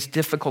in these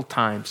difficult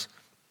times.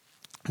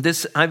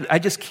 I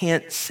just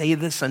can't say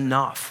this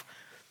enough.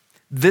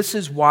 This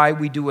is why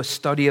we do a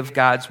study of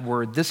God's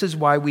word. This is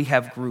why we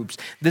have groups.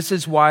 This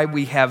is why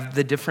we have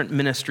the different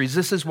ministries.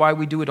 This is why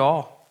we do it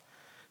all.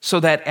 So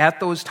that at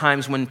those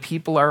times when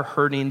people are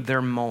hurting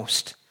their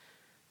most,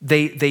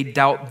 they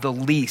doubt the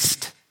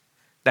least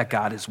that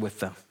God is with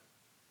them.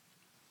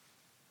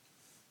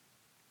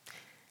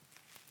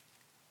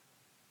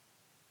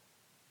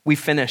 We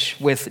finish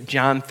with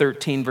John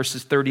 13,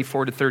 verses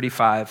 34 to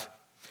 35.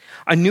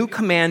 A new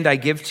command I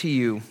give to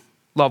you,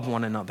 love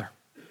one another.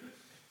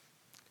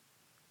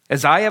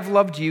 As I have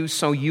loved you,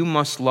 so you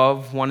must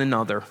love one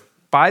another.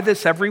 By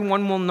this,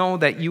 everyone will know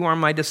that you are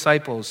my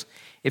disciples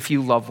if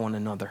you love one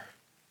another.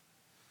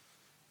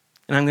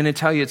 And I'm going to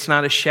tell you, it's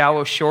not a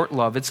shallow, short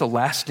love. It's a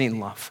lasting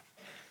love.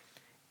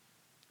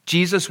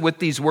 Jesus, with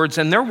these words,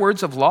 and they're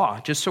words of law,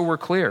 just so we're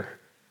clear,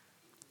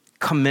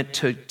 commit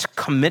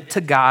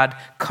to God,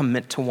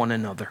 commit to one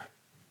another.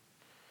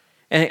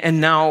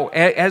 And now,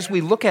 as we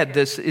look at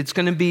this, it's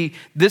going to be,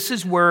 this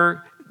is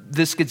where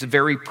this gets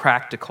very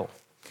practical.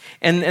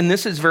 And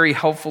this is very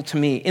helpful to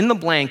me. In the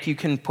blank, you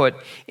can put,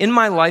 in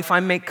my life,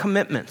 I make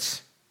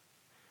commitments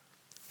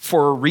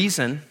for a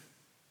reason,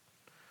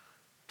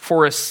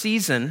 for a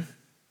season,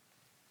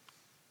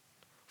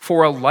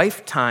 for a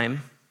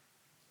lifetime,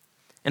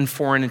 and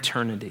for an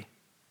eternity.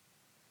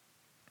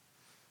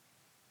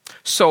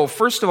 So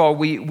first of all,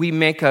 we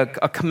make a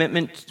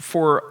commitment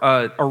for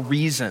a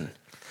reason.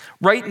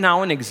 Right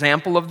now, an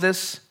example of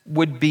this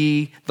would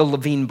be the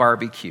Levine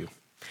barbecue.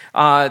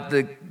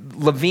 The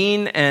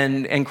Levine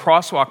and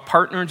Crosswalk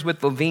partners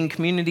with Levine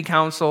Community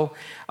Council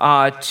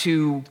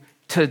to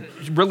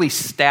really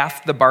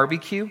staff the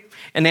barbecue.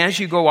 And as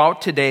you go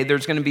out today,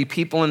 there's going to be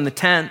people in the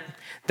tent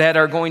that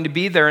are going to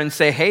be there and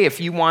say, hey, if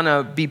you want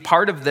to be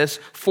part of this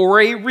for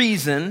a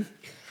reason,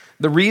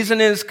 the reason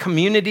is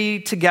community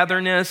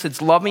togetherness,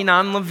 it's loving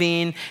on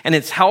Levine, and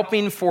it's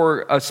helping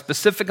for a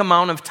specific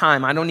amount of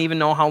time. I don't even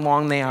know how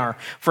long they are,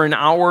 for an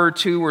hour or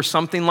two or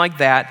something like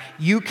that.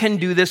 You can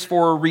do this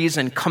for a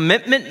reason.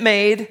 Commitment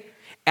made.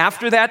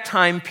 After that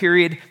time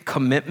period,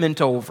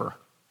 commitment over.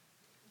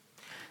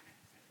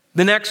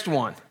 The next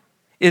one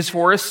is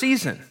for a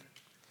season.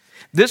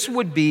 This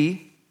would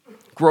be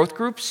growth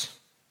groups,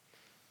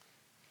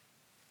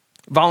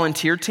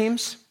 volunteer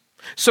teams.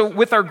 So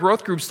with our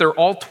growth groups, they're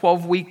all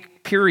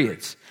 12-week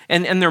periods.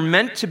 And they're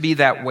meant to be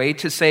that way,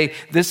 to say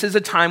this is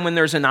a time when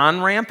there's an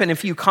on-ramp, and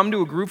if you come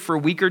to a group for a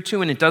week or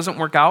two and it doesn't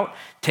work out,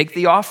 take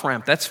the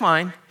off-ramp. That's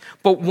fine.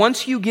 But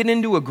once you get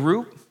into a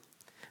group,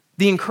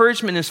 the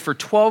encouragement is for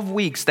 12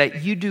 weeks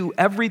that you do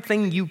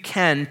everything you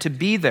can to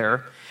be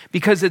there,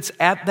 because it's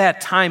at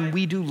that time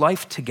we do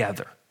life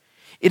together.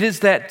 It is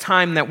that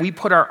time that we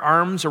put our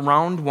arms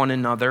around one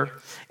another,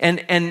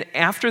 and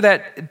after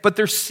that, but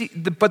there's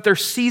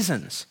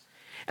seasons.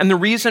 And the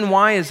reason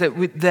why is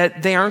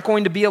that they aren't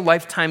going to be a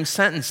lifetime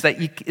sentence, that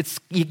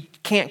you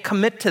can't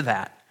commit to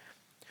that.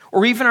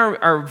 Or even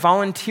our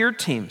volunteer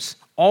teams,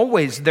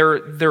 always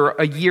they're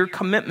a year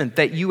commitment,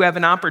 that you have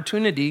an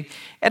opportunity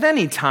at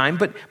any time,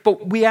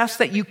 but we ask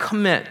that you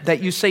commit,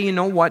 that you say, you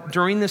know what,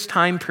 during this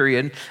time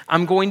period,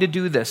 I'm going to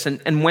do this.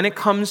 And when it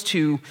comes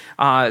to,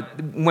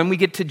 when we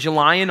get to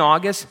July and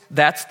August,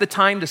 that's the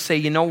time to say,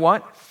 you know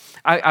what,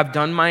 I've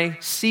done my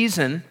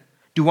season,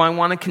 do I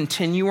want to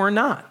continue or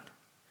not?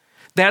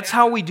 That's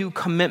how we do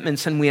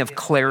commitments, and we have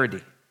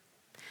clarity.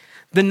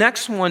 The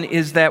next one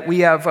is that we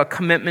have a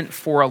commitment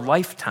for a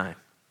lifetime.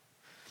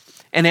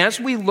 And as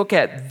we look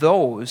at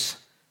those,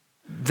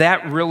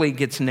 that really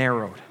gets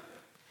narrowed.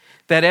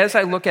 That as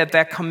I look at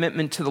that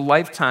commitment to the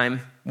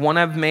lifetime, one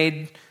I've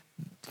made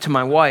to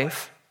my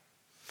wife,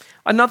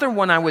 another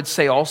one I would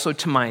say also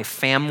to my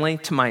family,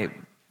 to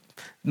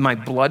my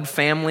blood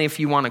family, if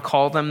you want to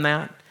call them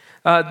that.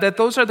 That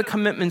those are the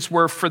commitments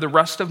where for the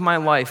rest of my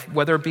life,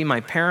 whether it be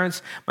my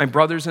parents, my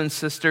brothers and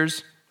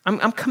sisters,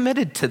 I'm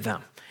committed to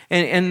them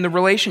and the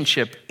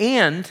relationship.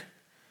 And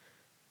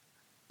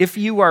if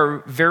you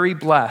are very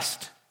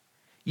blessed,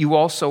 you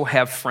also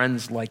have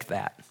friends like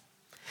that.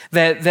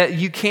 That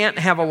you can't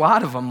have a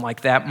lot of them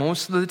like that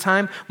most of the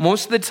time.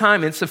 Most of the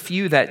time, it's a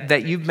few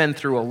that you've been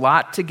through a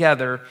lot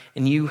together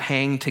and you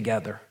hang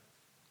together.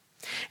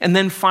 And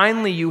then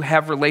finally, you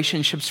have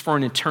relationships for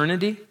an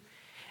eternity.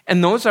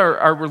 And those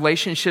are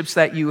relationships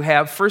that you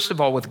have, first of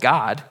all, with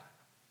God.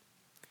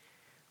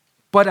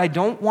 But I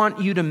don't want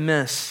you to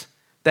miss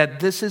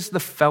that this is the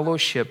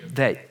fellowship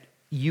that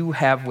you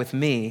have with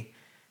me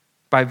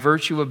by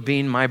virtue of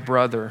being my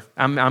brother.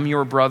 I'm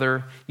your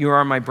brother. You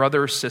are my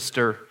brother or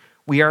sister.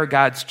 We are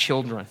God's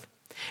children.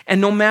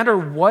 And no matter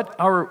what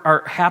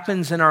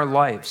happens in our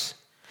lives,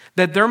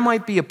 that there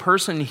might be a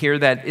person here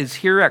that is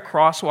here at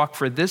Crosswalk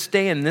for this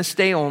day and this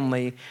day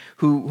only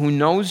who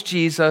knows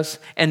Jesus,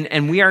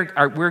 and we're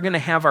going to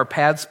have our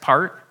paths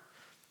part.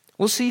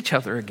 We'll see each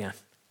other again.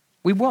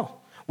 We will.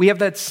 We have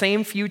that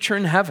same future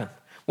in heaven.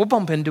 We'll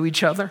bump into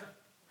each other.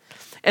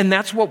 And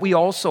that's what we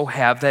also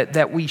have,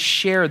 that we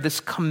share this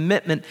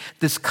commitment,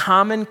 this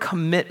common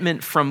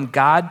commitment from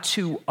God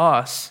to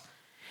us,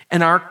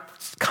 and our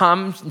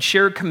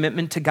shared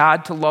commitment to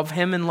God to love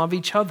him and love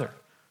each other.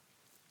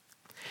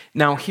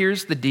 Now,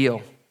 here's the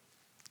deal.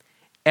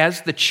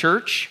 As the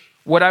church,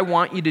 what I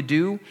want you to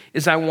do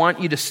is I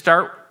want you to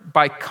start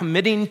by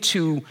committing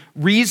to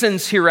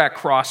reasons here at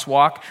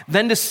Crosswalk,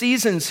 then to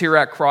seasons here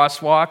at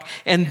Crosswalk,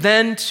 and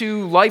then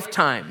to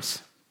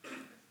lifetimes.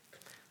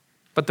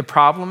 But the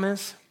problem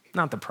is,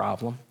 not the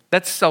problem,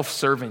 that's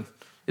self-serving.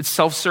 It's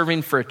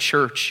self-serving for a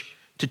church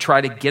to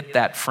try to get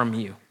that from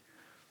you.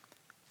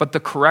 But the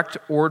correct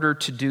order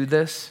to do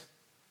this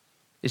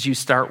is you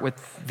start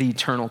with the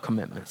eternal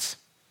commitments.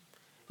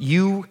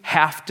 You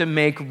have to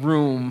make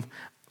room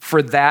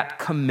for that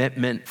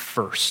commitment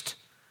first.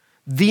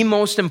 The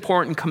most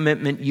important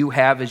commitment you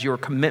have is your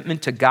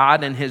commitment to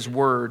God and his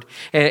word.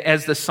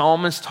 As the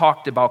psalmist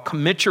talked about,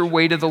 commit your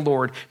way to the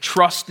Lord.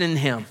 Trust in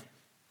him.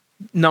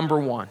 Number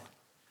one.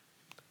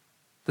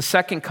 The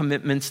second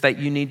commitments that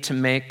you need to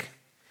make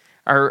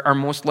are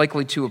most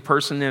likely to a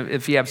person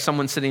if you have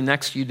someone sitting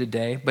next to you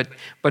today.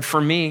 But for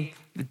me,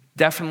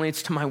 definitely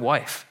it's to my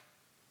wife.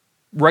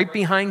 Right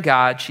behind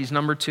God, she's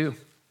number two.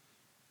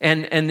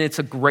 And it's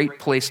a great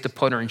place to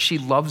put her. And she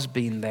loves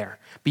being there,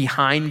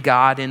 behind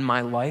God in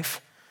my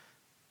life,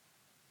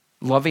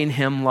 loving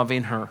him,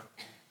 loving her.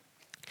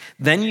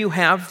 Then you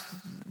have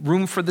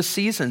room for the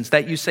seasons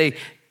that you say,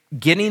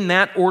 getting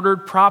that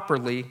ordered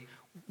properly,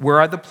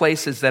 where are the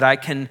places that I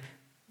can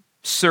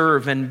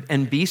serve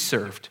and be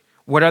served?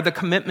 What are the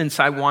commitments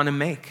I want to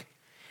make?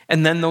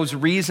 And then those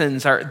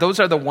reasons those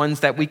are the ones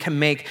that we can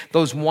make,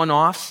 those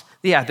one-offs.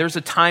 Yeah, there's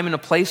a time and a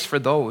place for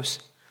those.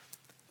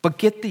 But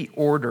get the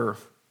order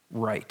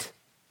right.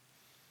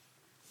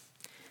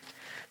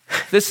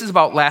 This is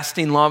about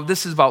lasting love.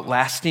 This is about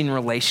lasting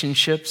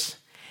relationships.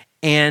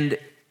 And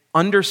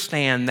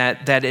understand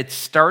that it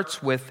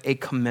starts with a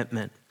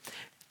commitment.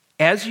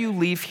 As you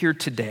leave here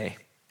today,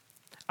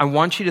 I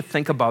want you to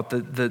think about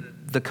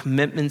the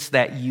commitments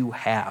that you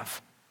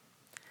have.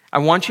 I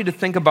want you to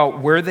think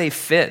about where they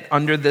fit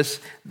under this,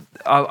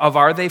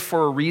 are they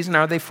for a reason?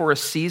 Are they for a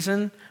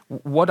season?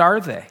 What are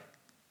they?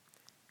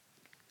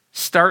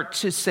 Start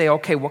to say,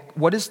 okay,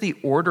 what is the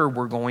order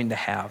we're going to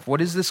have? What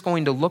is this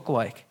going to look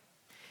like?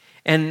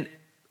 And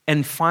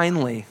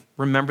finally,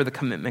 remember the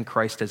commitment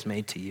Christ has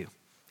made to you.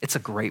 It's a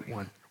great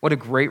one. What a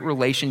great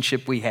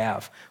relationship we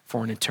have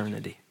for an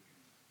eternity.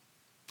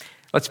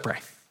 Let's pray.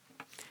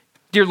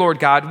 Dear Lord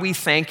God, we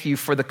thank you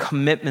for the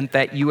commitment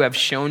that you have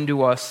shown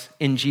to us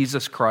in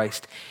Jesus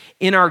Christ.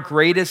 In our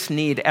greatest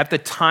need, at the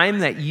time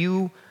that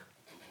you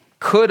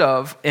could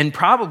have and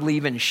probably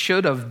even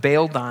should have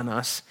bailed on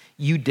us,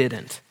 you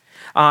didn't.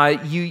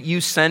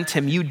 You sent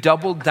him. You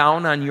doubled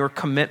down on your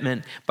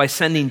commitment by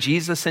sending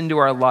Jesus into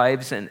our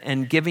lives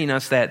and giving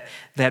us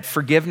that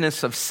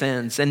forgiveness of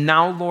sins. And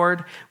now,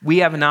 Lord, we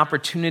have an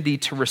opportunity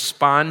to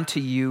respond to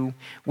you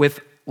with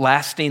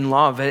lasting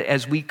love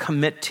as we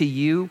commit to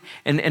you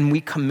and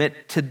we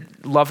commit to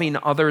loving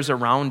others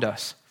around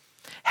us.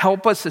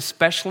 Help us,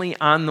 especially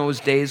on those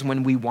days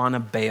when we want to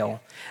bail.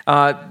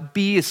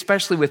 Be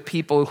especially with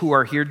people who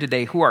are here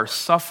today, who are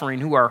suffering,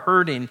 who are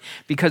hurting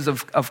because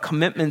of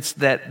commitments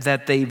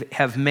that they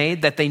have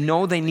made, that they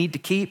know they need to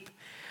keep.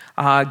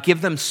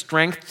 Give them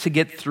strength to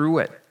get through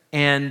it.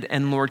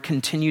 And Lord,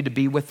 continue to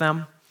be with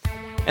them.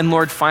 And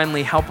Lord,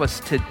 finally, help us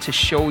to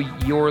show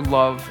your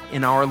love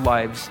in our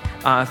lives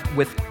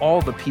with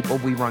all the people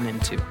we run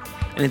into.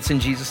 And it's in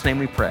Jesus' name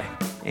we pray.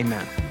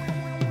 Amen.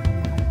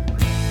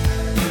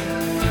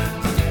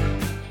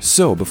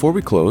 So, before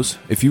we close,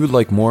 if you would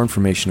like more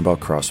information about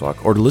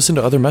Crosswalk or to listen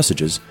to other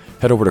messages,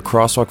 head over to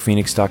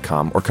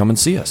crosswalkphoenix.com or come and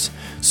see us.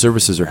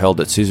 Services are held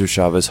at Cesar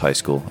Chavez High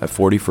School at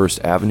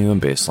 41st Avenue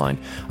and Baseline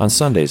on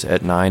Sundays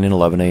at 9 and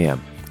 11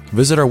 a.m.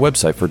 Visit our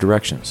website for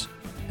directions.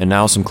 And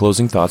now some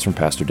closing thoughts from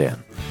Pastor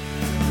Dan.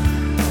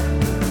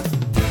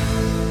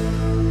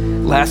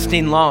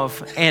 Lasting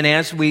love. And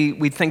as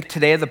we think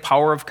today of the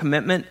power of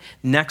commitment,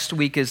 next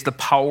week is the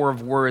power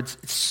of words.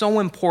 It's so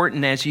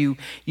important as you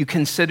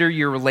consider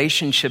your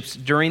relationships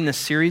during this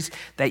series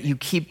that you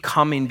keep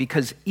coming,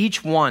 because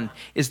each one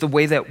is the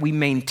way that we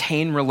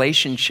maintain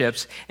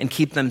relationships and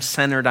keep them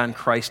centered on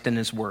Christ and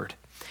his word.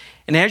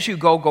 And as you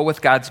go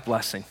with God's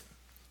blessing.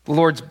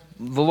 The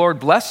Lord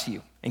bless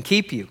you and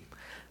keep you.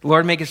 The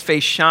Lord make his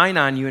face shine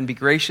on you and be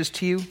gracious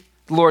to you.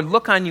 The Lord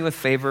look on you with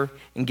favor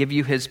and give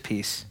you his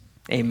peace.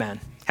 Amen.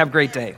 Have a great day.